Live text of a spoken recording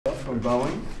from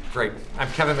Boeing. Great. I'm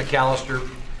Kevin McAllister,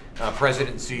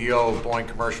 President and CEO of Boeing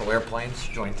Commercial Airplanes,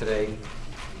 joined today.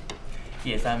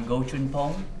 Yes, I'm Choon,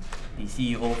 the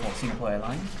CEO for Singapore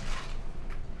Airlines.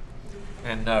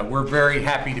 And we're very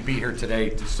happy to be here today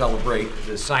to celebrate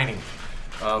the signing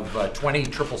of 20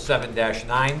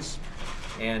 777-9s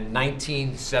and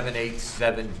 19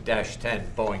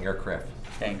 787-10 Boeing aircraft.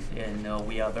 Thanks, and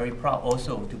we are very proud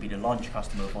also to be the launch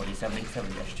customer for the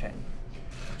 787-10.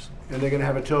 And they're going to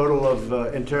have a total of,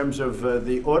 in terms of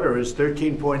the order, is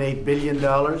 $13.8 billion.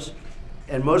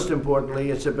 And most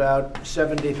importantly, it's about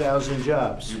 70,000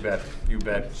 jobs. You bet. You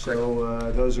bet.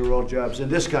 So those are all jobs in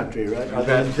this country, right? You Other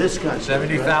bet. than this country.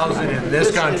 70,000 right? in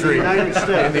this country. In the United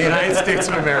States. In the United States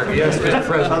of America. Yes, Mr.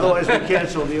 President. Otherwise, we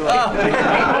cancel the order.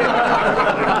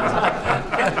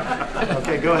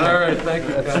 Okay, go ahead. All right, thank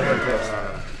you. That's fantastic.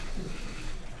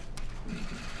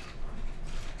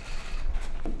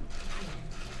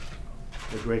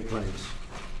 They're great planes.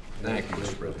 Thank you,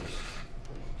 Mr. President.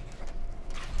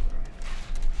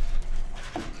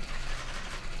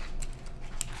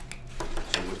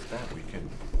 So with that, we can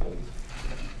hold.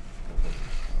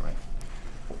 All right.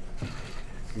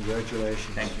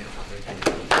 Congratulations. Thank you.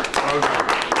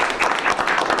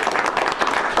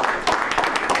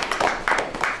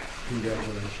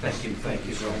 Congratulations. Thank you. Thank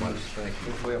you so much. Thank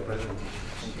you. Well done.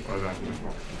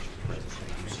 Thank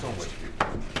you so much.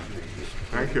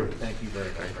 Thank you. Thank you very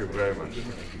much. Thank you very much.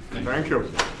 Thank you.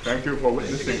 Thank you for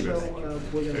witnessing this.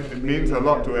 We're gonna have a It meeting. means a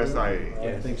lot to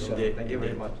SIA. I think so. Thank you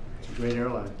very much. It's a great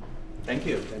airline. Thank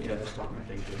you. Fantastic.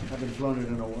 Thank you. Haven't flown it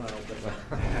in a while,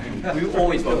 but. We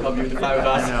always welcome you to fly with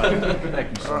us. I know.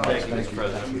 Thank you so much. Thank you, Mr.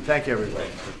 President. Thank you, everybody.